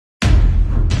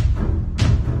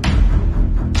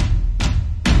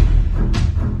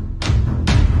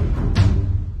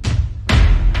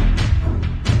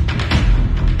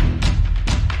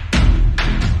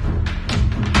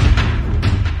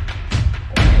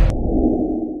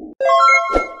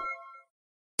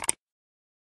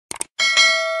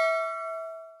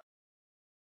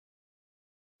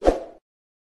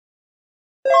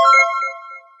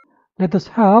let us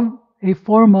have a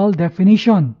formal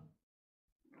definition.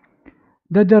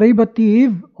 The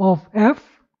derivative of f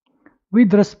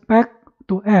with respect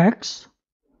to x,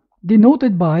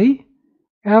 denoted by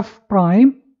f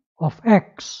prime of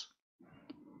x,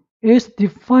 is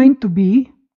defined to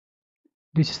be,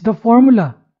 this is the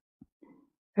formula,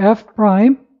 f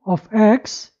prime of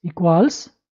x equals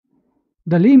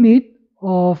the limit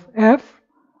of f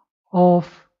of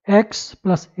x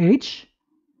plus h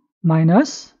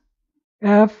minus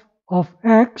f of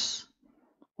x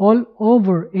all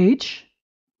over h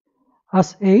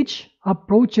as h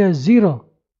approaches 0,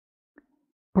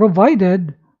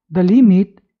 provided the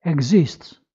limit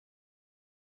exists.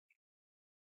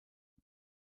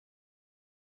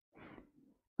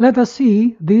 Let us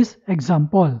see this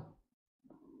example.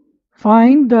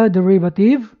 Find the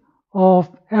derivative of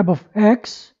f of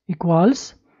x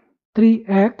equals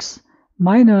 3x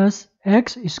minus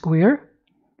x squared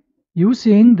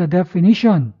using the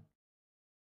definition.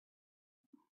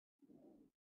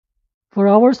 For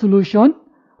our solution,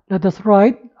 let us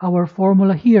write our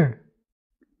formula here.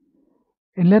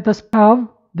 And let us have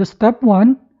the step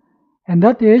 1, and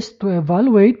that is to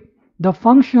evaluate the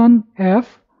function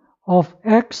f of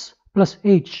x plus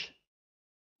h.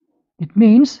 It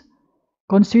means,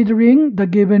 considering the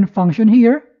given function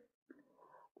here,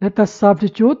 let us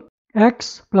substitute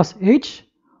x plus h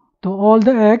to all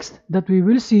the x that we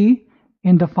will see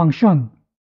in the function.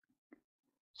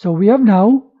 So we have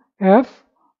now f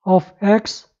of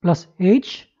x plus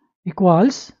h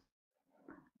equals,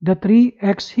 the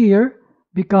 3x here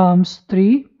becomes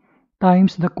 3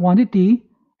 times the quantity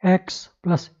x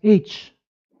plus h,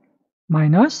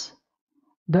 minus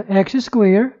the x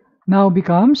squared now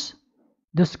becomes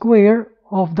the square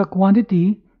of the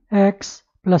quantity x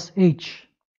plus h.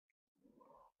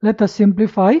 Let us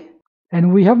simplify,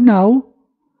 and we have now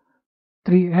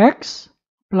 3x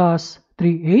plus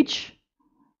 3h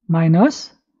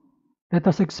minus, let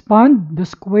us expand the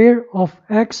square of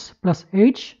x plus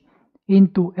h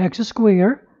into x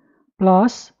squared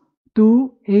plus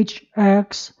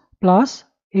 2hx plus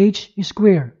h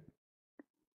squared.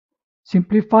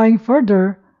 Simplifying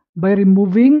further by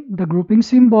removing the grouping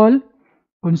symbol,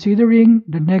 considering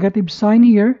the negative sign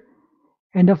here,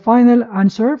 and the final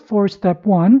answer for step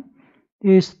 1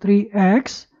 is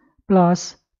 3x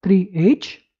plus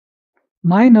 3h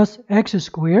minus x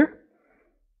squared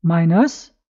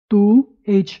minus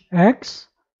 2hx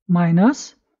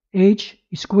minus h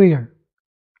squared.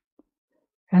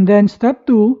 And then step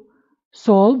 2,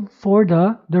 solve for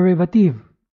the derivative.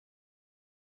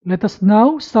 Let us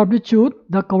now substitute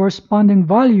the corresponding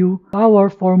value to our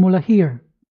formula here.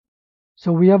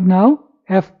 So we have now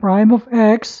f prime of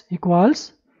x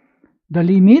equals the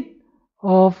limit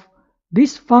of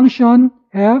this function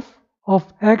f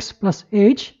of x plus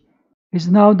h is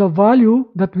now the value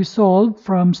that we solved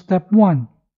from step 1.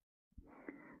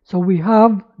 So we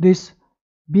have this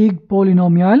big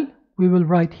polynomial we will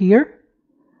write here,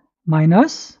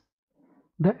 minus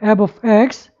the f of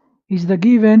x is the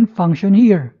given function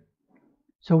here.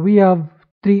 So we have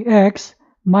 3x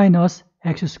minus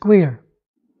x squared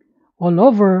all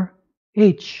over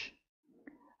h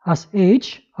as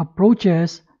h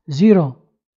approaches 0.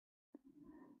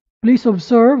 Please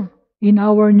observe in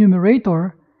our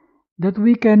numerator that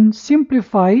we can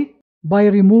simplify by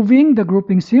removing the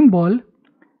grouping symbol,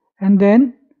 and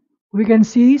then we can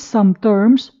see some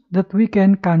terms that we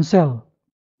can cancel.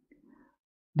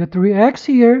 The 3x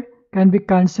here can be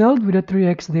cancelled with the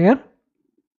 3x there.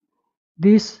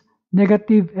 This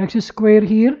negative x squared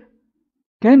here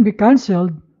can be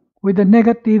cancelled with the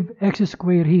negative x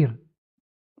squared here.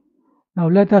 Now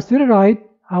let us rewrite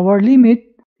our limit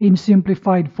in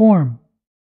simplified form.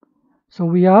 So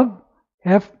we have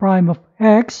f prime of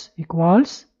x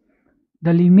equals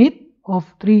the limit of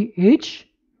 3h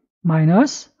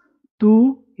minus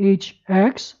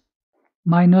 2hx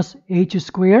minus h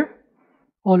squared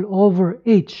all over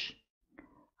h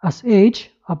as h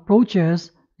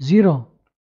approaches 0.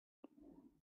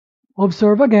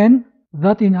 Observe again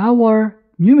that in our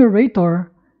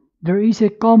numerator there is a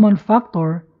common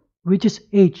factor which is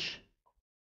h.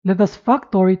 Let us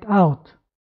factor it out.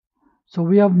 So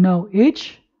we have now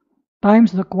h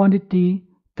times the quantity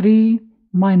 3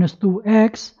 minus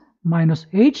 2x minus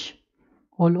h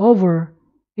all over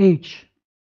h.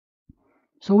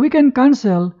 So we can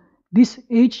cancel this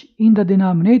h in the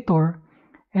denominator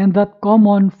and that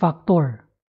common factor.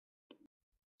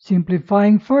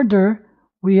 Simplifying further,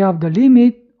 we have the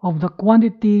limit of the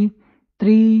quantity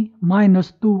 3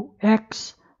 minus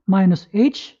 2x minus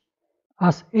h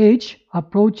as h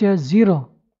approaches 0.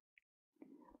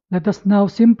 Let us now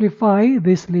simplify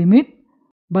this limit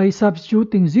by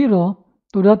substituting 0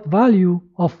 to that value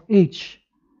of h.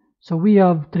 So we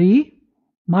have 3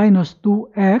 minus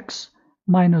 2x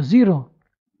minus 0.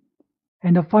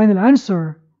 And the final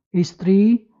answer is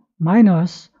 3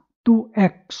 minus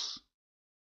 2x.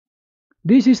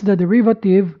 This is the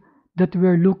derivative that we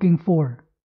are looking for.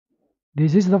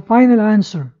 This is the final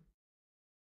answer.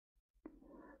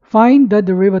 Find the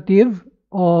derivative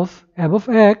of f of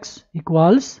x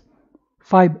equals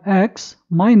 5x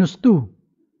minus 2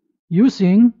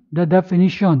 using the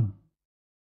definition.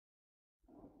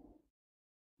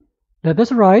 Let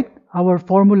us write our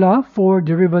formula for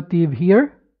derivative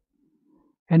here.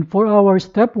 And for our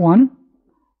step 1,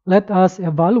 let us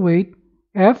evaluate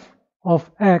f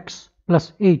of x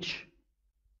plus h.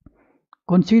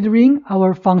 Considering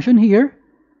our function here,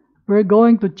 we're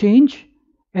going to change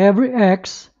every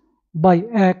x by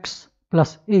x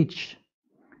plus h.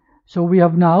 So we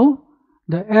have now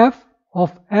the f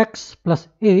of x plus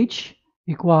h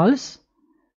equals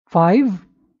 5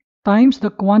 times the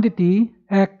quantity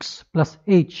x plus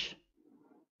h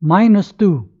minus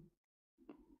 2.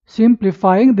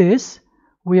 Simplifying this,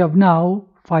 we have now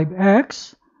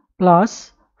 5x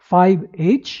plus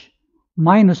 5h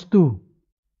minus 2.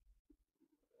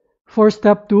 For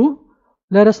step 2,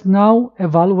 let us now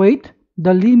evaluate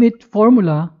the limit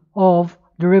formula of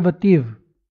derivative.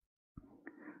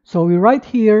 So we write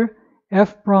here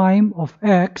f prime of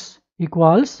x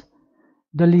equals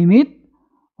the limit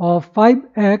of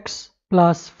 5x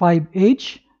plus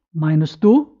 5h minus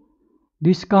 2.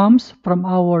 This comes from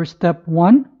our step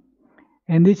 1,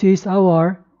 and this is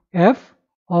our f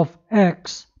of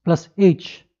x plus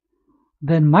h.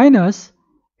 Then minus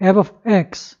f of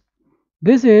x.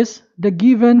 This is the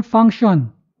given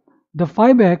function, the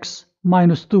 5x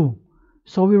minus 2.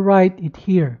 So we write it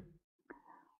here,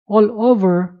 all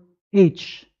over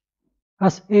h,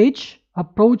 as h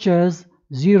approaches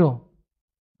 0.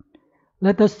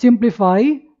 Let us simplify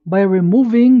by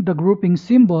removing the grouping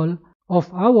symbol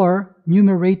of our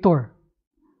numerator.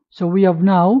 So we have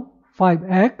now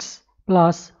 5x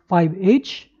plus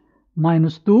 5h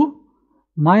minus 2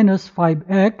 minus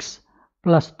 5x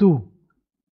plus 2.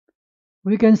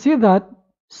 We can see that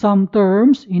some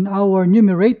terms in our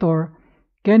numerator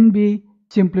can be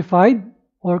simplified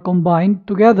or combined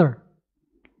together.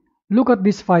 Look at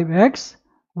this 5x.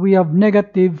 We have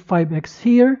negative 5x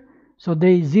here, so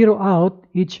they zero out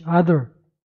each other.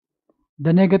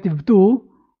 The negative 2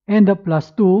 and the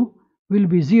plus 2 will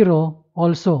be 0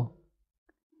 also.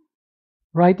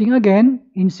 Writing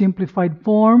again in simplified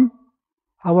form,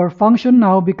 our function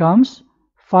now becomes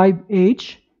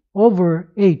 5h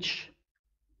over h.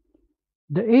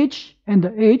 The h and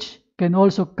the h can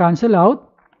also cancel out.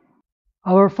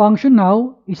 Our function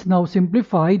now is now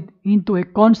simplified into a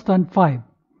constant 5.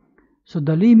 So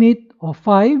the limit of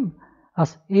 5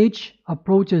 as h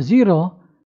approaches 0,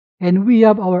 and we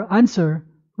have our answer,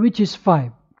 which is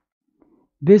 5.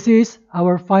 This is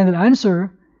our final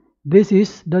answer. This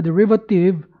is the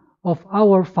derivative of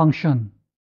our function.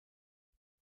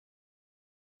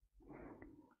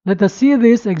 Let us see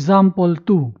this example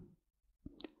 2.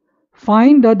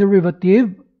 Find the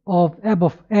derivative of f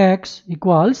of x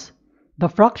equals the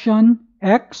fraction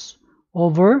x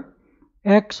over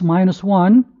x minus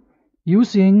 1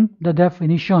 using the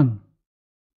definition.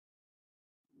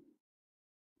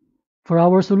 For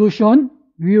our solution,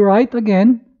 we write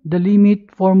again the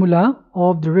limit formula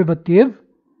of derivative,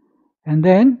 and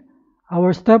then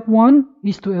our step 1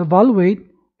 is to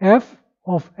evaluate f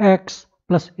of x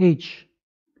plus h.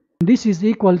 This is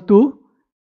equal to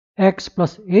x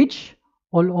plus h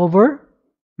all over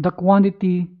the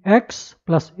quantity x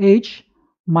plus h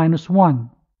minus 1.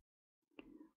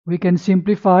 We can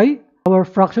simplify our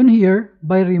fraction here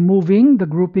by removing the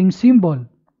grouping symbol.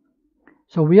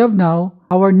 So we have now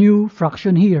our new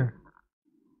fraction here.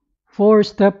 For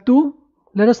step 2,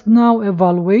 let us now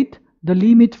evaluate the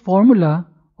limit formula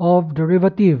of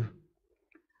derivative.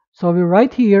 So we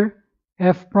write here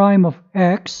f prime of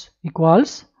x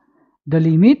equals the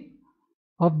limit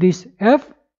of this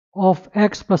f of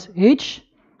x plus h,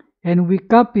 and we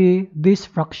copy this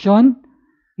fraction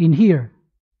in here,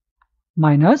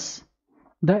 minus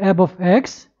the f of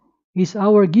x is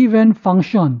our given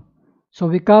function, so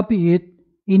we copy it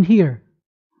in here,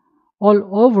 all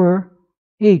over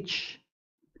h,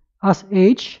 as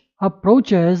h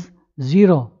approaches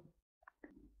 0.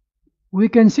 We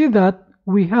can see that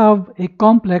we have a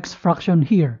complex fraction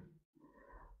here.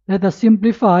 Let us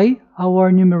simplify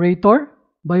our numerator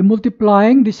by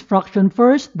multiplying this fraction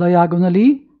first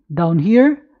diagonally down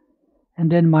here,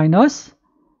 and then minus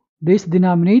this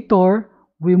denominator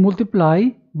we multiply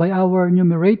by our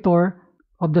numerator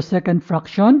of the second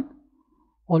fraction,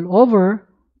 all over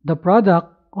the product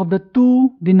of the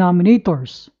two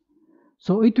denominators.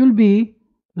 So it will be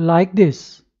like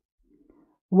this.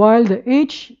 While the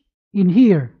h in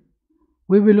here,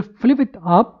 we will flip it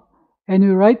up and we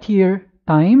write here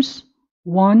times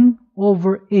 1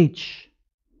 over h.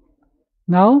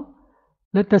 Now,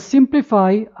 let us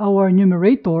simplify our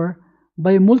numerator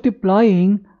by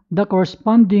multiplying the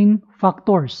corresponding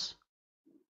factors.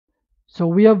 So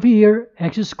we have here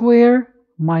x squared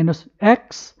minus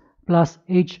x plus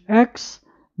hx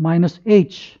minus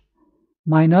h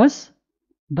minus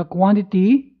the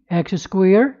quantity x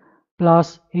squared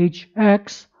plus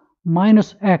hx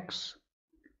minus x.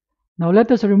 Now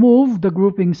let us remove the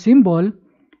grouping symbol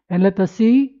and let us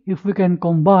see if we can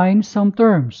combine some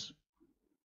terms.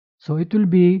 So it will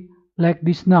be like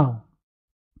this now.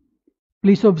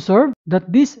 Please observe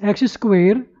that this x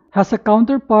squared has a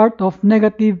counterpart of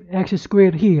negative x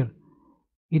squared here.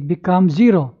 It becomes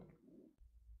 0.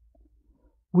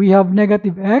 We have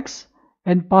negative x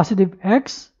and positive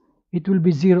x. It will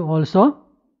be 0 also.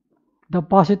 The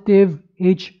positive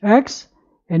hx,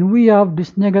 and we have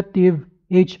this negative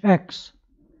hx.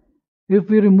 If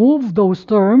we remove those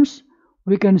terms,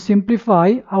 we can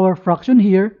simplify our fraction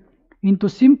here into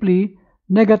simply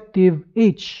negative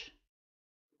h.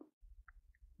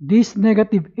 This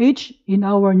negative h in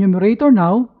our numerator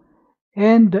now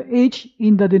and the h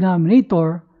in the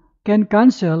denominator can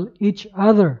cancel each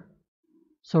other.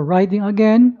 So writing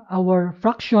again our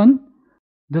fraction,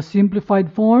 the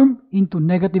simplified form into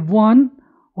negative 1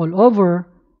 all over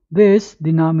this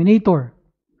denominator.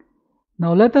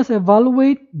 Now let us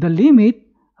evaluate the limit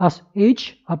as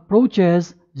h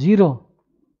approaches 0.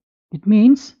 It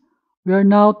means we are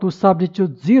now to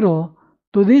substitute 0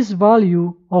 to this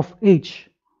value of h.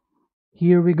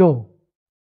 Here we go.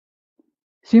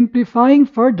 Simplifying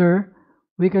further,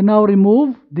 we can now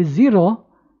remove the 0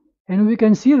 and we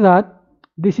can see that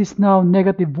this is now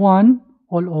negative 1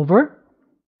 all over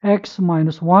x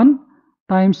minus 1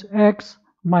 times x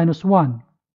minus 1.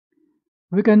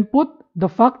 We can put the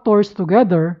factors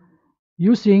together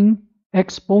using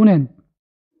exponent.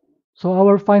 So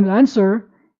our final answer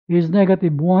is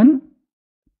negative 1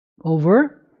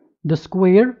 over the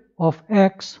square of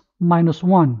x minus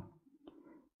 1.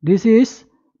 This is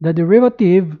the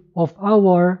derivative of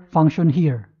our function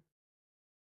here.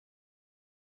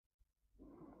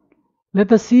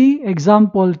 Let us see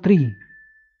example 3.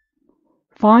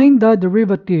 Find the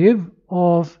derivative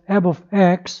of f of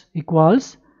x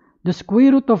equals the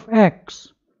square root of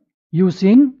x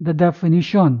using the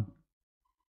definition.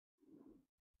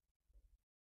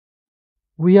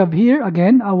 We have here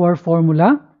again our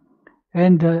formula,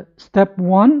 and step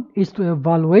 1 is to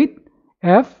evaluate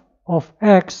f of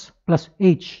x plus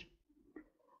h.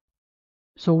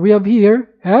 So we have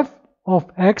here f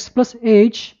of x plus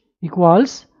h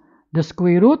equals the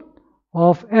square root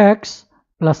of x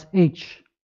plus h.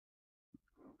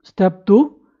 Step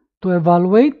 2, to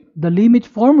evaluate the limit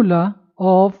formula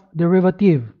of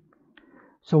derivative.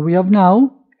 So we have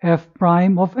now f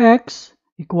prime of x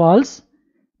equals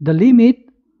the limit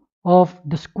of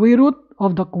the square root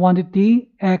of the quantity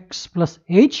x plus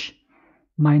h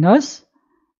minus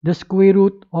the square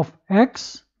root of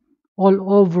x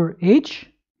all over h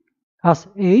as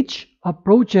h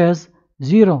approaches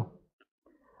 0.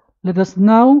 Let us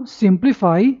now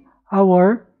simplify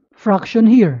our fraction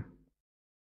here.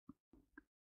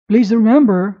 Please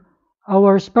remember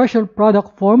our special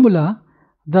product formula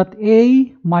that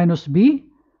a minus b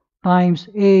times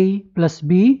a plus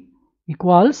b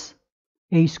equals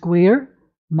a squared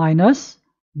minus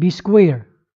b squared.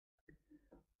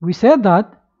 We said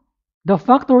that the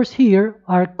factors here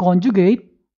are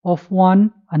conjugate of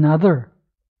one another.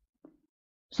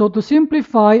 So to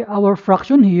simplify our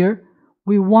fraction here,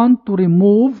 we want to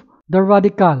remove the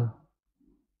radical.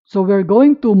 So we're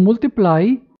going to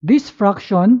multiply this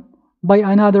fraction by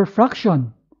another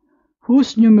fraction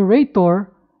whose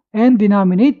numerator and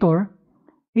denominator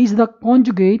is the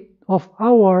conjugate of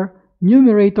our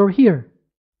numerator here.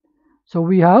 So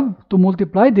we have to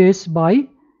multiply this by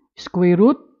square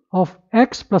root of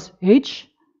x plus h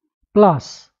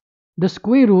plus the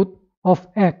square root of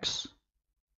x.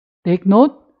 Take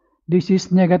note, this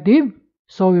is negative,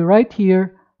 so we write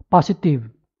here positive.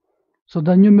 So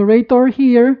the numerator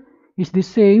here is the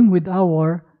same with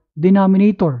our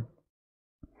denominator.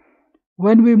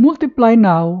 When we multiply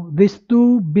now these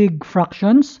two big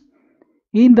fractions,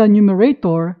 in the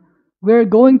numerator, we're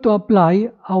going to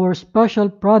apply our special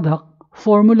product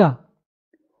formula.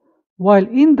 While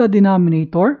in the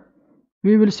denominator,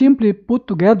 we will simply put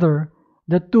together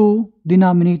the two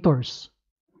denominators.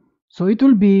 So it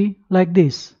will be like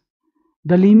this.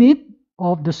 The limit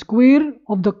of the square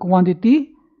of the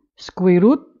quantity square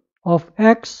root of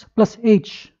x plus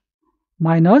h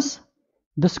minus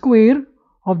the square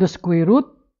of the square root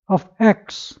of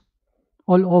x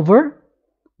all over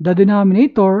the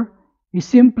denominator is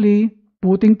simply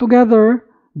putting together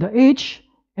the h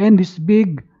and these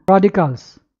big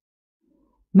radicals.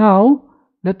 Now,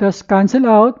 let us cancel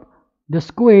out the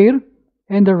square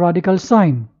and the radical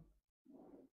sign.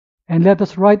 And let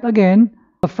us write again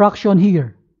the fraction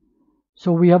here.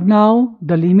 So we have now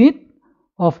the limit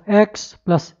of x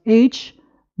plus h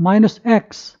minus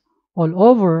x all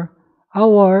over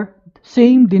our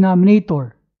same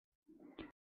denominator.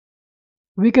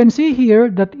 We can see here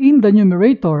that in the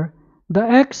numerator, the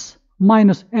x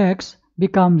minus x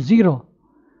becomes 0.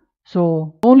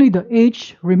 So only the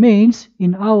h remains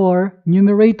in our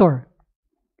numerator.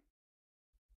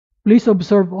 Please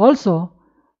observe also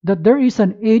that there is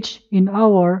an h in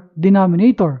our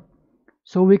denominator.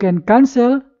 So we can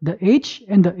cancel the h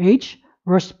and the h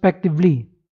respectively.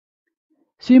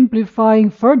 Simplifying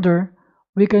further,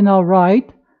 we can now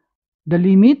write the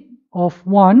limit of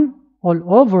 1 all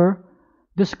over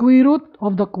the square root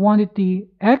of the quantity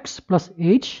x plus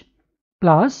h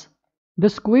plus the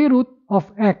square root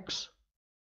of x.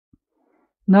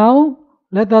 Now,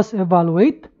 let us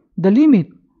evaluate the limit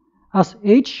as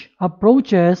h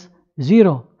approaches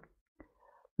 0.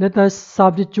 Let us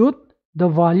substitute the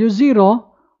value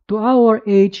 0 to our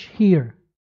h here.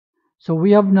 So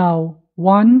we have now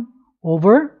 1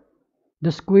 over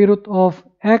the square root of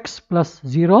x plus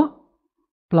 0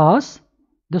 plus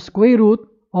the square root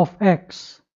of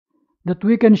x, that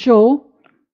we can show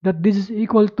that this is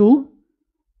equal to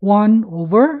 1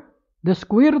 over the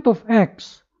square root of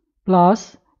x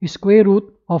plus square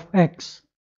root of x.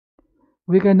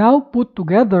 We can now put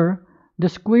together the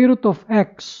square root of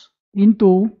x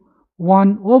into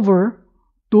 1 over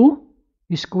 2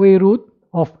 square root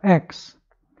of x.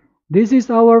 This is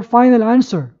our final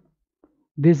answer.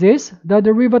 This is the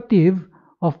derivative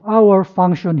of our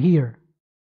function here.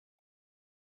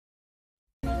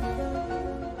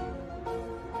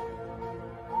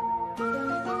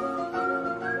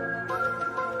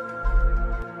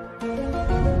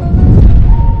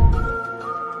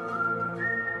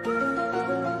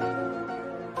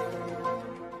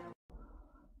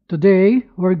 Today,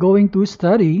 we're going to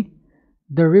study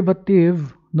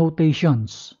derivative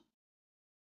notations.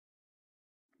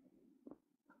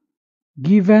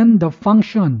 Given the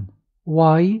function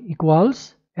y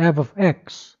equals f of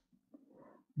x,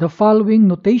 the following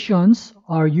notations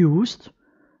are used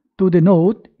to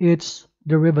denote its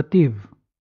derivative.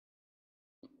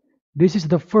 This is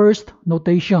the first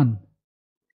notation,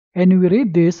 and we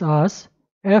read this as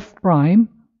f prime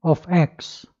of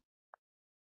x.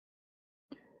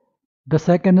 The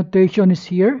second notation is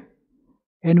here,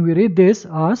 and we read this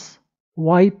as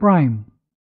y prime.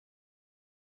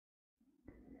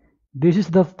 This is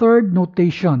the third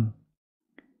notation,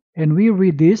 and we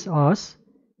read this as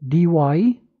dy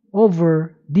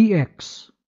over dx.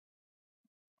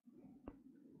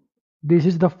 This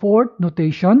is the fourth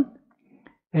notation,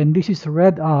 and this is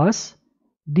read as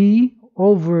d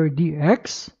over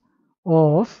dx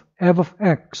of f of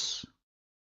x.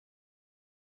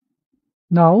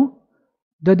 Now,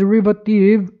 the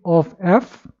derivative of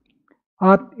f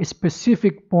at a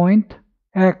specific point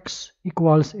x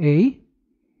equals a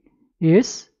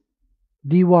is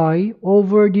dy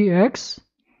over dx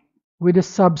with the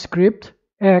subscript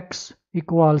x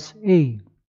equals a.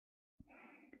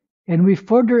 And we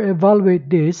further evaluate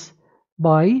this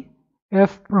by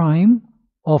f prime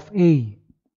of a.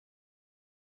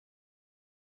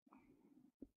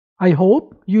 I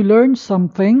hope you learned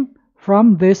something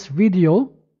from this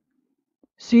video.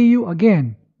 See you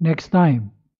again next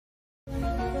time.